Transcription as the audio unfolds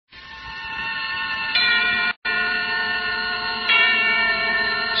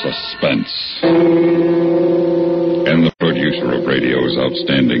Suspense. And the producer of radio's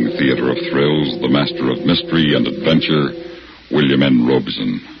outstanding theater of thrills, the master of mystery and adventure, William N.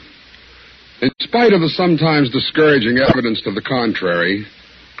 Robeson. In spite of the sometimes discouraging evidence to the contrary,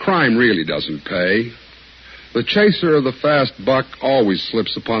 crime really doesn't pay. The chaser of the fast buck always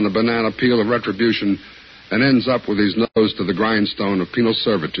slips upon the banana peel of retribution and ends up with his nose to the grindstone of penal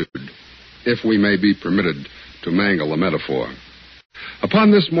servitude, if we may be permitted to mangle the metaphor.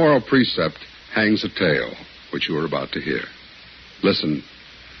 Upon this moral precept hangs a tale, which you are about to hear. Listen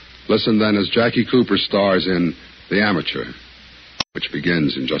then as Jackie Cooper stars in The Amateur, which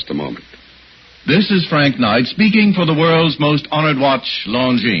begins in just a moment. This is Frank Knight speaking for the world's most honored watch,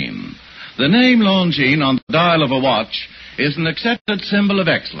 Longines. The name Longines on the dial of a watch is an accepted symbol of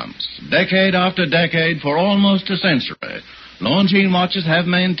excellence. Decade after decade, for almost a century, Longines watches have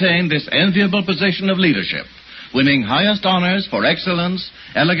maintained this enviable position of leadership, winning highest honors for excellence,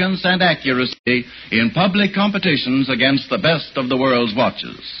 elegance, and accuracy in public competitions against the best of the world's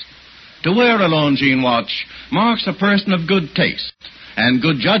watches. To wear a Longines watch marks a person of good taste and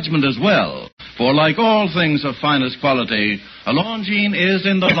good judgment as well, for like all things of finest quality, a Longines is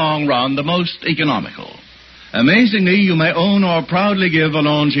in the long run the most economical. Amazingly, you may own or proudly give a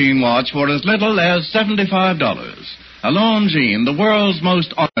Longines watch for as little as $75. A Longines, the world's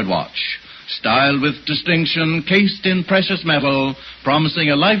most honored watch, styled with distinction, cased in precious metal, promising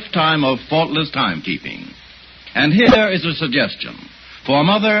a lifetime of faultless timekeeping. And here is a suggestion. For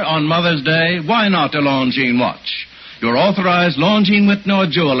Mother on Mother's Day, why not a Longines watch? Your authorized Longines Whitney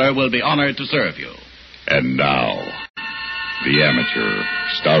jeweler will be honored to serve you. And now, The Amateur,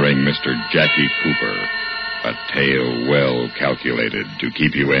 starring Mr. Jackie Cooper. A tale well calculated to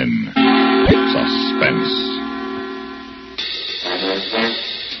keep you in suspense.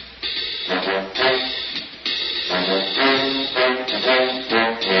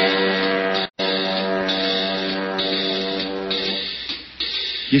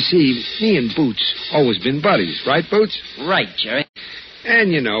 You see, me and Boots always been buddies, right, Boots? Right, Jerry.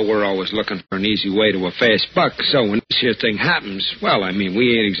 And, we're always looking for an easy way to a fast buck, so when this here thing happens, well,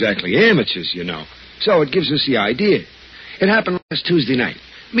 we ain't exactly amateurs, So it gives us the idea. It happened last Tuesday night.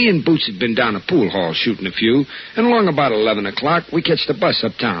 Me and Boots had been down a pool hall shooting a few, and along about 11 o'clock, we catch the bus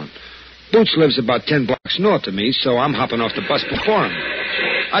uptown. Boots lives about 10 blocks north of me, so I'm hopping off the bus before him.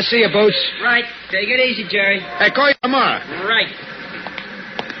 I see you, Boots. Right. Take it easy, Jerry. Hey, call you tomorrow. Right.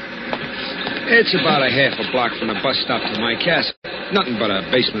 It's about a half a block from the bus stop to my castle. Nothing but a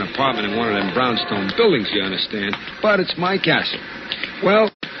basement apartment in one of them brownstone buildings, you understand. But it's my castle. Well,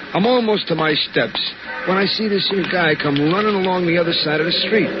 I'm almost to my steps when I see this here guy come running along the other side of the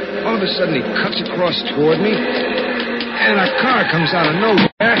street. All of a sudden, he cuts across toward me, and a car comes out of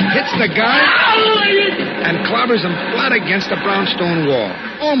nowhere, hits the guy, and clobbers him flat against the brownstone wall,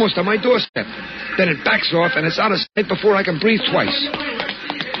 almost on my doorstep. Then it backs off, and it's out of sight before I can breathe twice.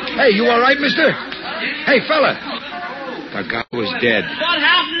 Hey, you all right, mister? Hey, fella. The guy was dead. What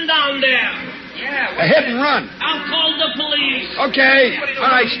happened down there? A hit and run. I'll call the police. Okay.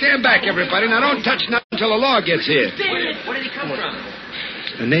 All right, stand back, everybody. Now, don't touch nothing until the law gets here. Where did he come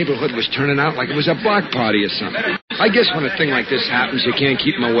from? The neighborhood was turning out like it was a block party or something. I guess when a thing like this happens, you can't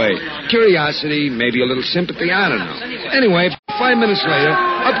keep them away. Curiosity, maybe a little sympathy, I don't know. Anyway, 5 minutes later,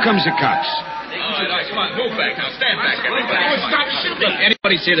 up comes the cops. Come on, move back now. Stand back, everybody. Stop shooting. Look,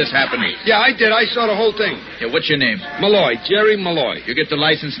 anybody see this happening? Yeah, I did. I saw the whole thing. Yeah, what's your name? Malloy, Jerry Malloy. You get the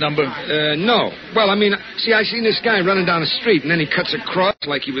license number? No. Well, see, I seen this guy running down the street, and then he cuts across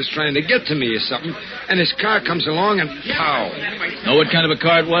like he was trying to get to me or something, and his car comes along and pow. Know what kind of a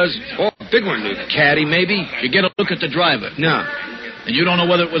car it was? Oh, a big one. A caddy, maybe? You get a look at the driver. No. And you don't know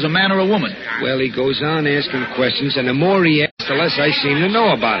whether it was a man or a woman? Well, he goes on asking questions, and the more he asks, the less I seem to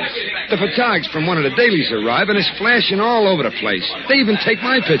know about it. The photographs from one of the dailies arrive, and it's flashing all over the place. They even take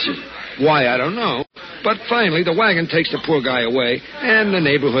my picture. Why, I don't know. But finally, the wagon takes the poor guy away, and the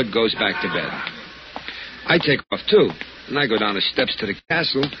neighborhood goes back to bed. I take off, too, and I go down the steps to the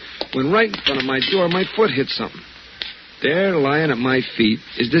castle, when right in front of my door, my foot hits something. There, lying at my feet,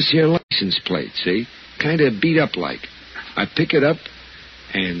 is this here license plate, see? Kind of beat up like. I pick it up,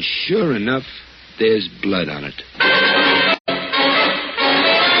 and sure enough, there's blood on it.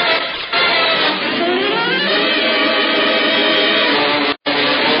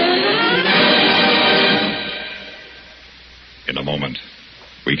 In a moment,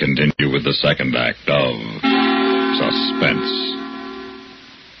 we continue with the second act of Suspense.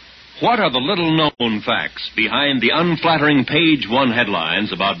 What are the little-known facts behind the unflattering page one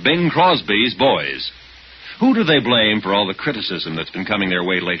headlines about Bing Crosby's boys? Who do they blame for all the criticism that's been coming their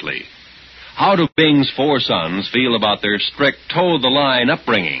way lately? How do Bing's 4 sons feel about their strict toe-the-line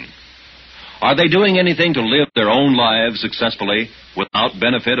upbringing? Are they doing anything to live their own lives successfully without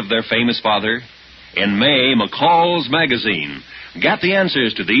benefit of their famous father? In May, McCall's Magazine, get the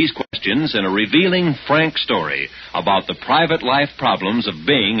answers to these questions in a revealing, frank story about the private life problems of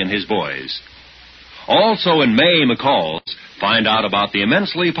Bing and his boys. Also in May, McCall's, find out about the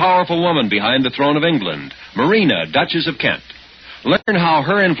immensely powerful woman behind the throne of England, Marina, Duchess of Kent. Learn how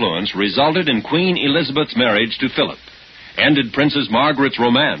her influence resulted in Queen Elizabeth's marriage to Philip, ended Princess Margaret's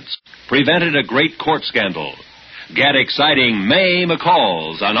romance, prevented a great court scandal. Get exciting May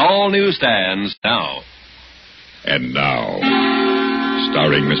McCall's on all newsstands now. And now,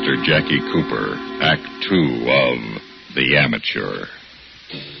 starring Mr. Jackie Cooper, Act 2 of The Amateur.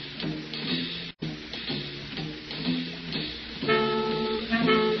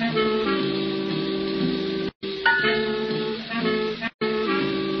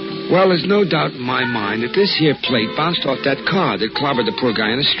 Well, there's no doubt in my mind that this here plate bounced off that car that clobbered the poor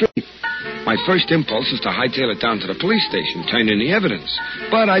guy in the street. My first impulse is to hightail it down to the police station, turn in the evidence.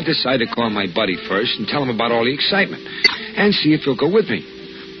 But I decided to call my buddy first and tell him about all the excitement and see if he'll go with me.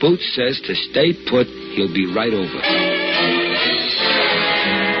 Boots says to stay put. He'll be right over.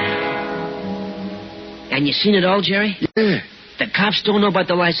 And you seen it all, Jerry? Yeah. The cops don't know about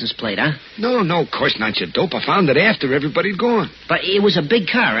the license plate, huh? No, of course not, you dope. I found it after everybody'd gone. But it was a big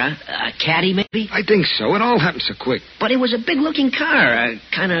car, huh? A caddy, maybe? I think so. It all happened so quick. But it was a big-looking car,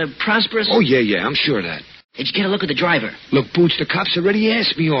 kind of prosperous. Oh, yeah, I'm sure of that. Did you get a look at the driver? Look, Boots, the cops already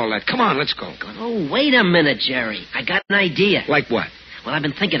asked me all that. Come on, let's go. Oh, wait a minute, Jerry. I got an idea. Like what? Well, I've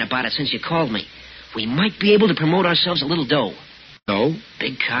been thinking about it since you called me. We might be able to promote ourselves a little dough. No?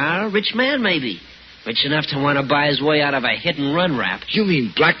 Big car, rich man, maybe. Rich enough to want to buy his way out of a hit-and-run rap. You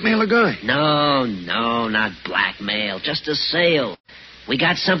mean blackmail a guy? No, not blackmail. Just a sale. We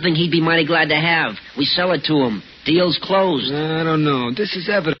got something he'd be mighty glad to have. We sell it to him. Deal's closed. I don't know. This is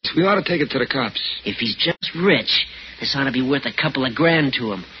evidence. We ought to take it to the cops. If he's just rich, this ought to be worth a couple of grand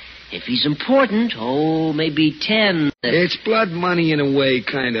to him. If he's important, maybe 10. It's blood money in a way,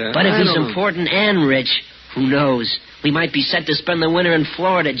 kind of. But if he's important and rich, who knows? We might be set to spend the winter in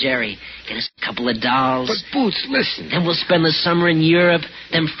Florida, Jerry. Get us a couple of dolls. But, Boots, listen. Then we'll spend the summer in Europe.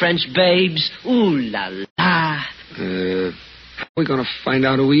 Them French babes. Ooh la la. How are we going to find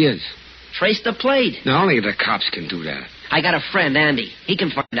out who he is? Trace the plate. No, only the cops can do that. I got a friend, Andy. He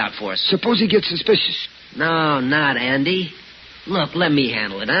can find out for us. Suppose he gets suspicious. No, not Andy. Look, let me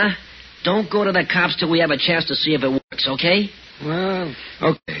handle it, huh? Don't go to the cops till we have a chance to see if it works, okay? Well,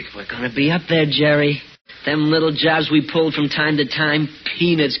 okay. We're going to be up there, Jerry. Them little jobs we pulled from time to time,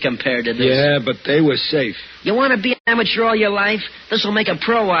 peanuts compared to this. Yeah, but they were safe. You want to be an amateur all your life? This will make a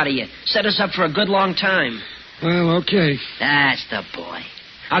pro out of you. Set us up for a good long time. Well, okay. That's the boy.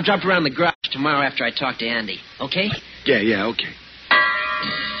 I'll drop around the garage tomorrow after I talk to Andy, okay? Yeah, okay.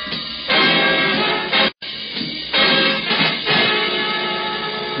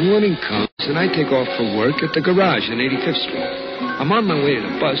 Morning comes, and I take off for work at the garage on 85th Street. I'm on my way to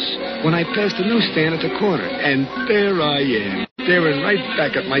the bus when I pass the newsstand at the corner, and there I am, staring right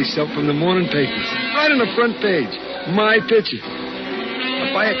back at myself from the morning papers. Right on the front page, my picture.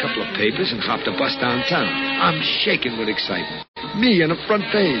 I buy a couple of papers and hop the bus downtown. I'm shaking with excitement. Me on the front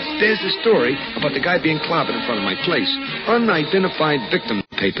page. There's the story about the guy being clobbered in front of my place. Unidentified victim,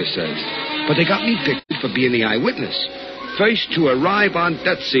 the paper says. But they got me pictured for being the eyewitness. First to arrive on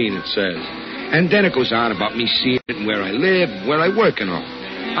that scene, it says. And then it goes on about me seeing it and where I live, and where I work and all.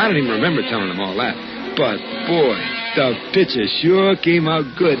 I don't even remember telling them all that. But, boy, the picture sure came out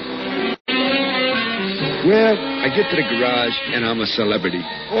good. Well, I get to the garage, and I'm a celebrity.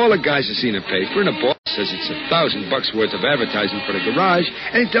 All the guys have seen the paper, and the boss says it's $1,000 worth of advertising for the garage,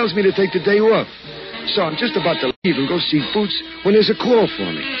 and he tells me to take the day off. So I'm just about to leave and go see Boots when there's a call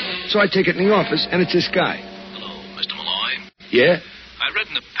for me. So I take it in the office, and it's this guy. Hello, Mr. Malloy. Yeah? I read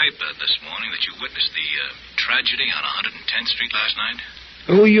in the paper this morning that you witnessed the tragedy on 110th Street last night.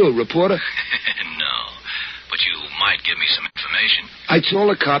 Who are you, a reporter? No, but you might give me some information. I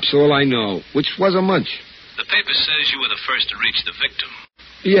told the cops all I know, which wasn't much. The paper says you were the first to reach the victim.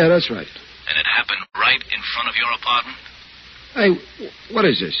 Yeah, that's right. And it happened right in front of your apartment? Hey, what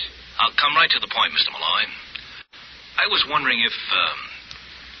is this? I'll come right to the point, Mr. Malloy. I was wondering if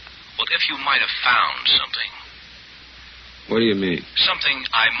you might have found something. What do you mean? Something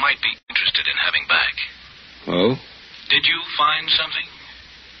I might be interested in having back. Oh? Did you find something?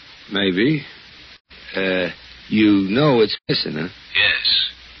 Maybe. You know it's missing, huh? Yes.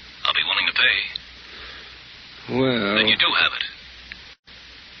 I'll be willing to pay. Well... Then you do have it.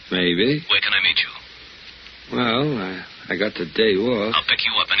 Maybe. Where can I meet you? Well, I got the day off. I'll pick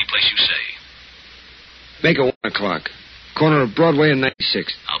you up any place you say. Make it 1 o'clock. Corner of Broadway and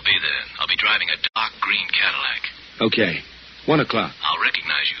 96th. I'll be there. I'll be driving a dark green Cadillac. Okay. 1 o'clock. I'll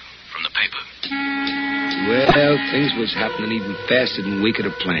recognize you from the paper. Well, things was happening even faster than we could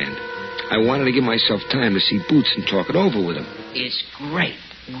have planned. I wanted to give myself time to see Boots and talk it over with him. It's great.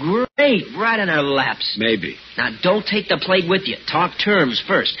 Great. Right in our laps. Maybe. Now, don't take the plate with you. Talk terms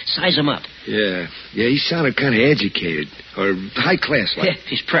first. Size him up. Yeah, he sounded kind of educated. Or high class like.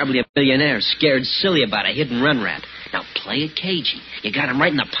 He's probably a billionaire, scared silly about a hit-and-run rat. Now, play it cagey. You got him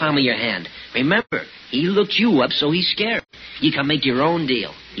right in the palm of your hand. Remember, he looked you up, so he's scared. You can make your own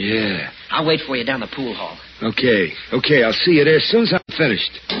deal. Yeah. I'll wait for you down the pool hall. Okay, I'll see you there as soon as I'm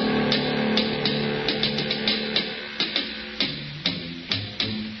finished.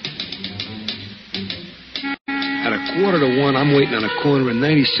 At 1:45, I'm waiting on a corner of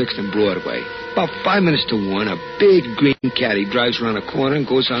 96th and Broadway. About 5 minutes to 1, a big green caddy drives around a corner and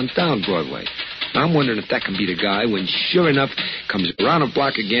goes on down Broadway. Now, I'm wondering if that can be the guy when, sure enough, comes around a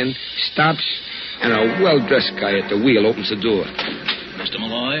block again, stops, and a well-dressed guy at the wheel opens the door. Mr.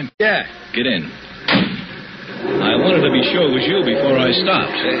 Malloy? Yeah. Get in. I wanted to be sure it was you before I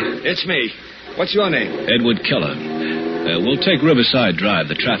stopped. It's me. What's your name? Edward Keller. We'll take Riverside Drive.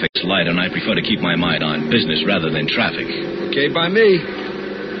 The traffic's light, and I prefer to keep my mind on business rather than traffic. Okay by me.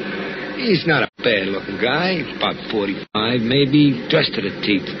 He's not a bad-looking guy. About 45, maybe, dressed to the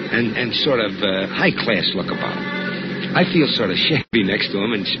teeth, and sort of high-class look about him. I feel sort of shabby next to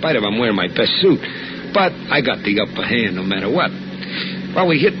him, in spite of I'm wearing my best suit. But I got the upper hand no matter what. Well,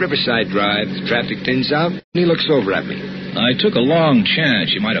 we hit Riverside Drive, the traffic thins out, and he looks over at me. I took a long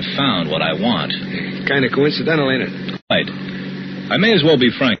chance you might have found what I want. Kind of coincidental, ain't it? Right. I may as well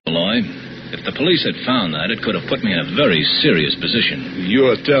be frank, Malloy. If the police had found that, it could have put me in a very serious position.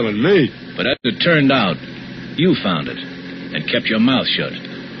 You're telling me. But as it turned out, you found it and kept your mouth shut.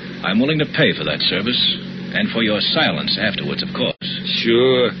 I'm willing to pay for that service and for your silence afterwards, of course.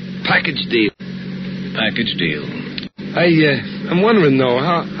 Sure. Package deal. Package deal. I'm wondering, though,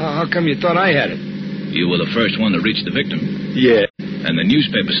 how come you thought I had it? You were the first one to reach the victim. Yeah. And the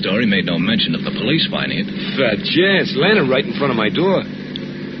newspaper story made no mention of the police finding it. Fat chance. Landed right in front of my door.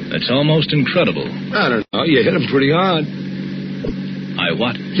 That's almost incredible. I don't know. You hit him pretty hard. I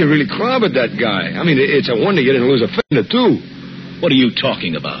what? You really clobbered that guy. I mean, it's a wonder you didn't lose a finger, too. What are you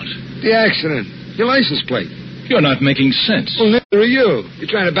talking about? The accident. Your license plate. You're not making sense. Well, neither are you. You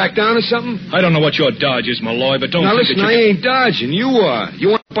trying to back down or something? I don't know what your dodge is, Malloy, but don't now, think listen, that I ain't dodging. You are.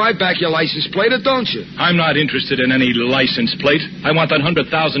 You want to buy back your license plate, or don't you? I'm not interested in any license plate. I want that $100,000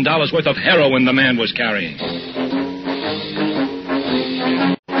 worth of heroin the man was carrying.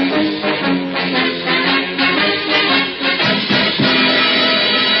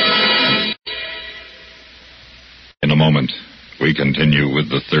 In a moment, we continue with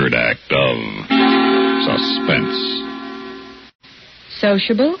the third act of Suspense.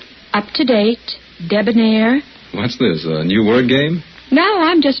 Sociable, up-to-date, debonair. What's this, a new word game? No,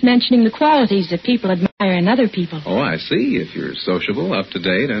 I'm just mentioning the qualities that people admire in other people. Oh, I see. If you're sociable,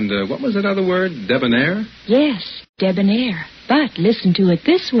 up-to-date, and what was that other word, debonair? Yes, debonair. But listen to it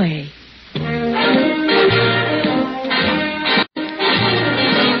this way.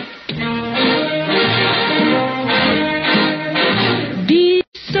 Be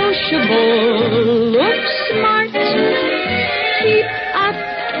sociable, look smart, keep up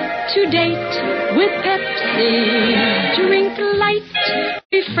to date with Pepsi. Drink light,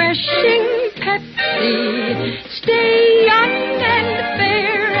 refreshing Pepsi. Stay young and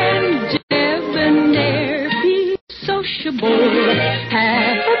fair and debonair. Be sociable,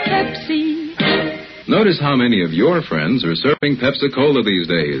 have a Pepsi. Notice how many of your friends are serving Pepsi-Cola these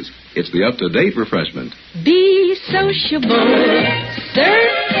days. It's the up-to-date refreshment. Be sociable,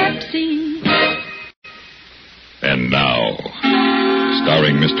 serve Pepsi. And now,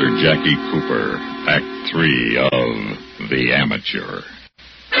 starring Mr. Jackie Cooper, Act 3 of The Amateur.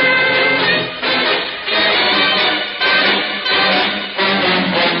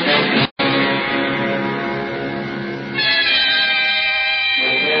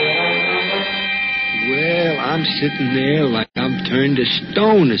 Well, I'm sitting there like I'm turned to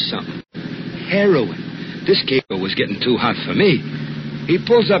stone or something. Heroin. This caper was getting too hot for me. He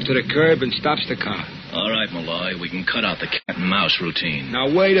pulls up to the curb and stops the car. All right, Malloy, we can cut out the cat and mouse routine. Now,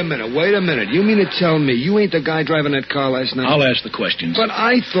 wait a minute. You mean to tell me you ain't the guy driving that car last night? I'll ask the questions. But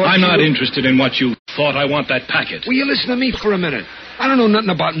I thought I'm not interested in what you thought. I want that packet. Will you listen to me for a minute? I don't know nothing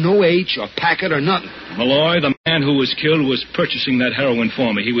about no H or packet or nothing. Malloy, the man who was killed was purchasing that heroin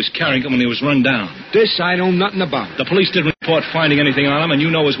for me. He was carrying it when he was run down. This I know nothing about. The police didn't report finding anything on him, and you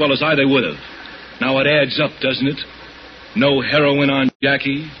know as well as I they would have. Now it adds up, doesn't it? No heroin on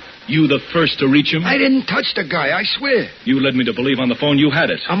Jackie. You the first to reach him? I didn't touch the guy, I swear. You led me to believe on the phone you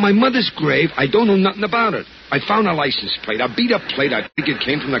had it. On my mother's grave, I don't know nothing about it. I found a license plate, a beat-up plate. I think it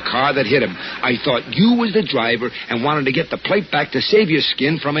came from the car that hit him. I thought you was the driver and wanted to get the plate back to save your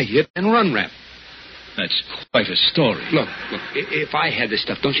skin from a hit-and-run rap. That's quite a story. Look, if I had this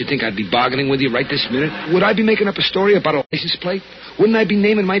stuff, don't you think I'd be bargaining with you right this minute? Would I be making up a story about a license plate? Wouldn't I be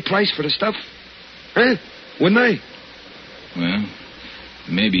naming my price for the stuff? Huh? Wouldn't I? Well,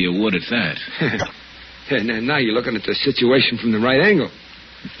 maybe you would at that. And now you're looking at the situation from the right angle.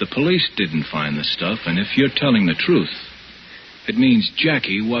 If the police didn't find the stuff, and if you're telling the truth, it means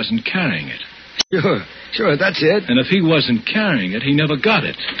Jackie wasn't carrying it. Sure, that's it. And if he wasn't carrying it, he never got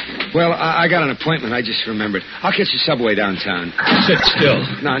it. Well, I got an appointment. I just remembered. I'll catch the subway downtown. Sit still.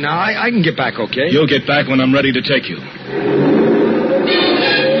 No, I can get back, okay? You'll get back when I'm ready to take you.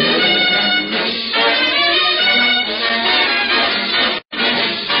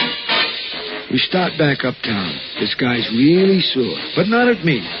 We start back uptown. This guy's really sore, but not at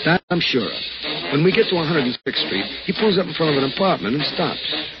me. That I'm sure of. When we get to 106th Street, he pulls up in front of an apartment and stops.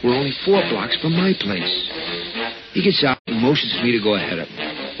 We're only 4 blocks from my place. He gets out and motions me to go ahead of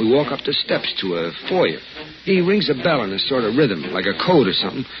him. We walk up the steps to a foyer. He rings a bell in a sort of rhythm, like a code or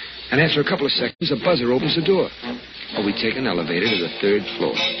something, and after a couple of seconds, a buzzer opens the door. We take an elevator to the 3rd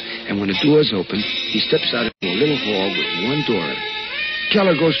floor, and when the door's open, he steps out into a little hall with one door in it.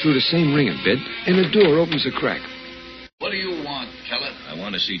 Keller goes through the same ring a bit, and the door opens a crack. What do you want, Keller? I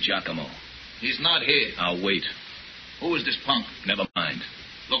want to see Giacomo. He's not here. I'll wait. Who is this punk? Never mind.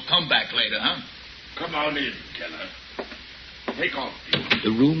 They'll come back later, huh? Come on in, Keller. Take off.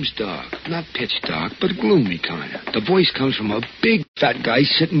 The room's dark. Not pitch dark, but gloomy kind of. The voice comes from a big, fat guy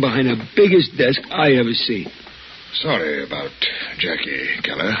sitting behind the biggest desk I ever seen. Sorry about Jackie,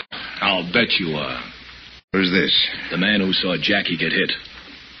 Keller. I'll bet you are. Who's this? The man who saw Jackie get hit.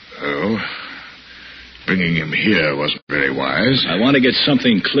 Oh? Bringing him here wasn't very wise. I want to get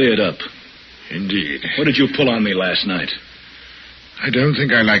something cleared up. Indeed. What did you pull on me last night? I don't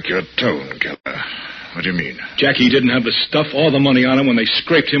think I like your tone, Keller. What do you mean? Jackie didn't have the stuff or the money on him when they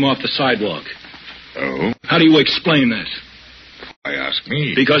scraped him off the sidewalk. Oh? How do you explain that? Why ask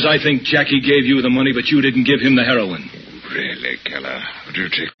me? Because I think Jackie gave you the money, but you didn't give him the heroin. Really, Keller? What do you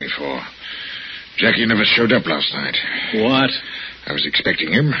take me for? Jackie never showed up last night. What? I was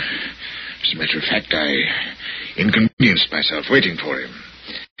expecting him. As a matter of fact, I inconvenienced myself waiting for him.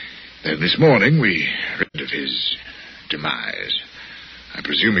 Then this morning we read of his demise. I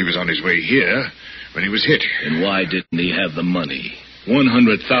presume he was on his way here when he was hit. And why didn't he have the money?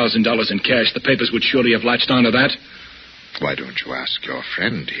 $100,000 in cash. The papers would surely have latched onto that. Why don't you ask your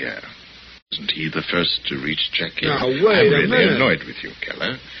friend here? Wasn't he the first to reach Jackie? Now, wait I'm a really minute. annoyed with you,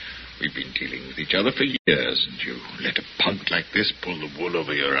 Keller. We've been dealing with each other for years, and you let a punk like this pull the wool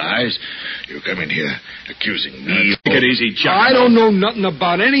over your eyes. You come in here accusing me. Take it easy, Jack. I don't know nothing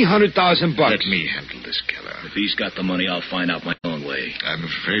about any $100,000. Let me handle this, Keller. If he's got the money, I'll find out my own way. I'm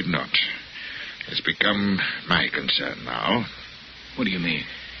afraid not. It's become my concern now. What do you mean?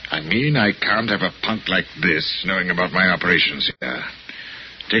 I mean I can't have a punk like this knowing about my operations here.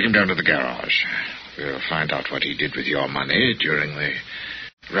 Take him down to the garage. We'll find out what he did with your money during the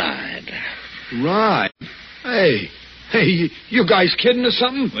ride. Ride? Hey, you guys kidding or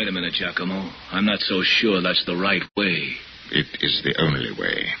something? Wait a minute, Giacomo. I'm not so sure that's the right way. It is the only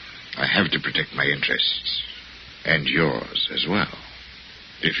way. I have to protect my interests. And yours as well.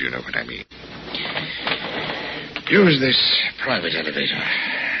 If you know what I mean. Use this private elevator.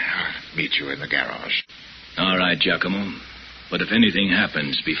 I'll meet you in the garage. All right, Giacomo. But if anything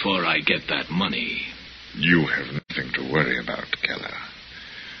happens before I get that money... You have nothing to worry about, Keller.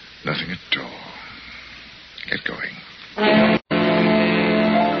 Nothing at all. Get going.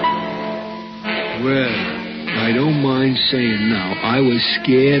 Well, I don't mind saying now, I was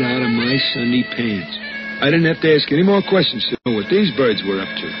scared out of my Sunday pants. I didn't have to ask any more questions to know what these birds were up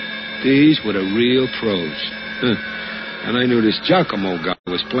to. These were the real pros. And I knew this Giacomo guy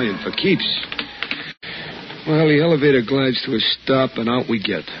was playing for keeps. Well, the elevator glides to a stop, and out we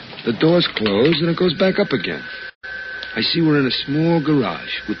get. The doors close, and it goes back up again. I see we're in a small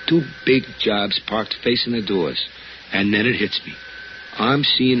garage with 2 big jobs parked facing the doors. And then it hits me. I'm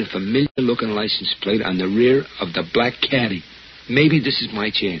seeing a familiar-looking license plate on the rear of the black caddy. Maybe this is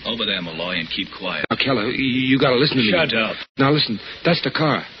my chance. Over there, Malloy, and keep quiet. Now, Keller, you got to listen to me. Shut up. Now, listen. That's the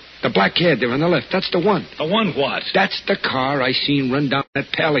car. The black cad there on the left. That's the one. The one what? That's the car I seen run down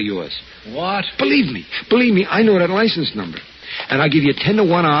that pal of yours. What? Believe me, I know that license number. And I'll give you 10 to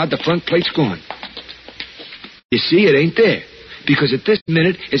 1 odd the front plate's gone. You see, it ain't there. Because at this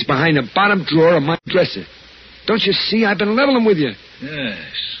minute, it's behind the bottom drawer of my dresser. Don't you see? I've been leveling with you.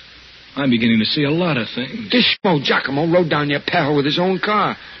 Yes. I'm beginning to see a lot of things. This schmo Giacomo rode down your path with his own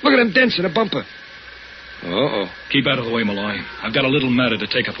car. Look at them dents in the bumper. Uh-oh. Keep out of the way, Malloy. I've got a little matter to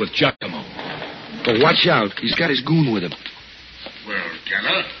take up with Giacomo. But watch out. He's got his goon with him. Well,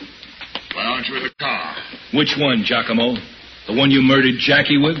 Keller, why aren't you in the car? Which one, Giacomo? The one you murdered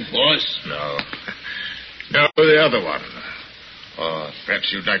Jackie with? Boss? No. No, the other one. Or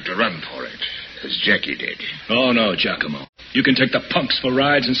perhaps you'd like to run for it, as Jackie did. Oh, no, Giacomo. You can take the punks for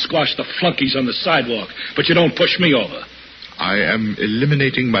rides and squash the flunkies on the sidewalk, but you don't push me over. I am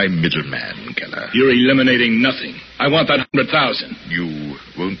eliminating my middleman, Keller. You're eliminating nothing. I want that 100,000. You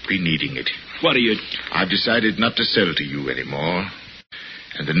won't be needing it. What are you... I've decided not to sell to you anymore.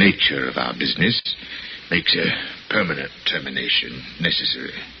 And the nature of our business makes a permanent termination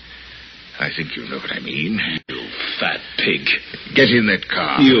necessary. I think you know what I mean. You fat pig. Get in that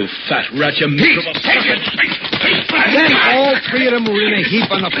car. You fat rat, you miserable... Then all three of them were in a heap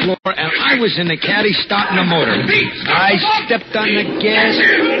on the floor, and I was in the caddy starting the motor. I stepped on the gas,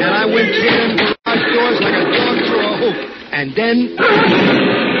 and I went through them garage doors like a dog through a hoop. And then...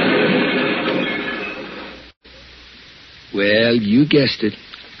 Well, you guessed it.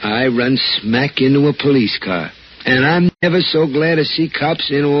 I run smack into a police car. And I'm never so glad to see cops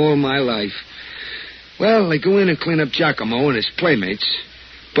in all my life. Well, they go in and clean up Giacomo and his playmates.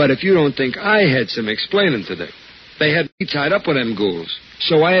 But if you don't think I had some explaining to do, they had me tied up with them ghouls.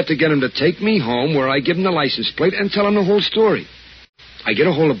 So I had to get them to take me home where I give them the license plate and tell them the whole story. I get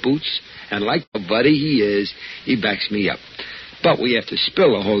a hold of Boots, and like the buddy he is, he backs me up. But we have to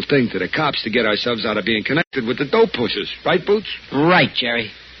spill the whole thing to the cops to get ourselves out of being connected with the dope pushers. Right, Boots? Right,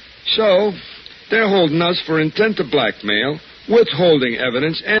 Jerry. So... they're holding us for intent to blackmail, withholding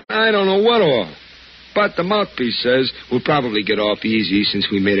evidence, and I don't know what all. But the mouthpiece says we'll probably get off easy since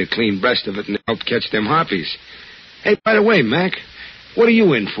we made a clean breast of it and helped catch them harpies. Hey, by the way, Mac, what are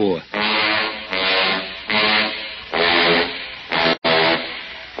you in for?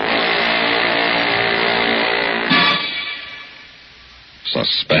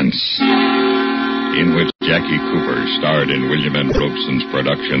 Suspense, in which Jackie Cooper starred in William N. Robeson's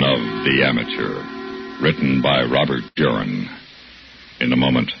production of The Amateur, written by Robert Duran. In a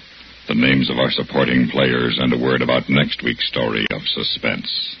moment, the names of our supporting players and a word about next week's story of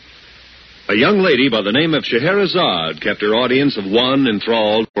suspense. A young lady by the name of Scheherazade kept her audience of one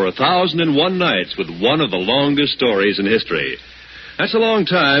enthralled for 1,001 nights with one of the longest stories in history. That's a long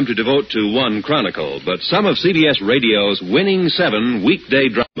time to devote to one chronicle, but some of CBS Radio's winning 7 weekday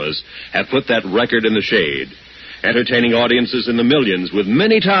dramas have put that record in the shade, entertaining audiences in the millions with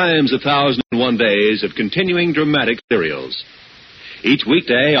many times 1,001 days of continuing dramatic serials. Each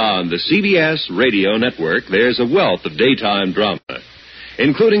weekday on the CBS Radio Network, there's a wealth of daytime drama,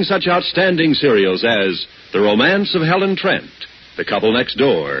 including such outstanding serials as The Romance of Helen Trent, The Couple Next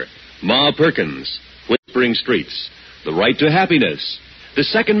Door, Ma Perkins, Whispering Streets, The Right to Happiness, The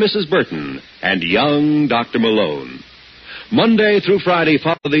Second Mrs. Burton, and Young Dr. Malone. Monday through Friday,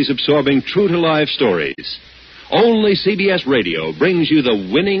 follow these absorbing, true-to-life stories. Only CBS Radio brings you the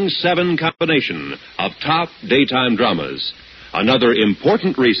winning 7 combination of top daytime dramas. Another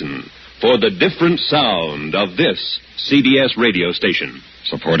important reason for the different sound of this CBS radio station.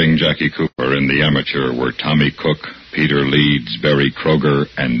 Supporting Jackie Cooper in The Amateur were Tommy Cook, Peter Leeds, Barry Kroger,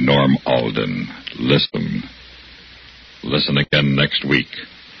 and Norm Alden. Listen again next week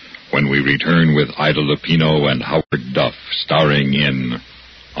when we return with Ida Lupino and Howard Duff starring in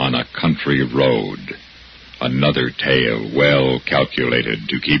On a Country Road. Another tale well calculated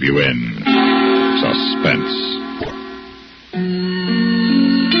to keep you in suspense.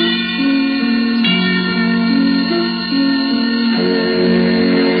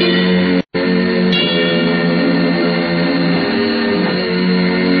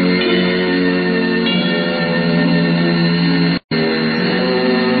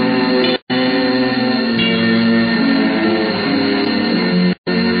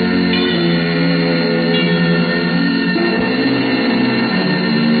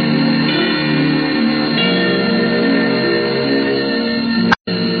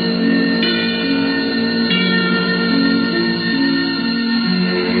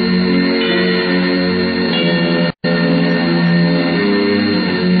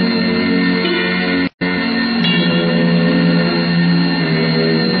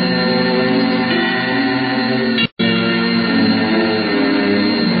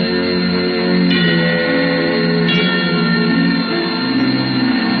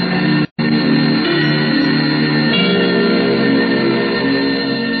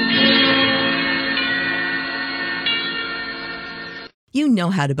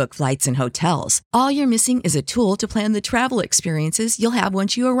 how to book flights and hotels. All you're missing is a tool to plan the travel experiences you'll have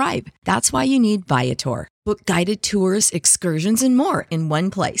once you arrive. That's why you need Viator. Book guided tours, excursions, and more in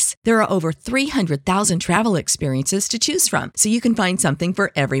one place. There are over 300,000 travel experiences to choose from, so you can find something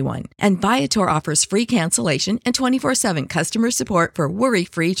for everyone. And Viator offers free cancellation and 24/7 customer support for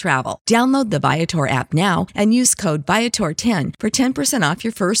worry-free travel. Download the Viator app now and use code Viator10 for 10% off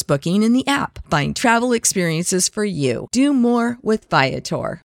your first booking in the app. Find travel experiences for you. Do more with Viator.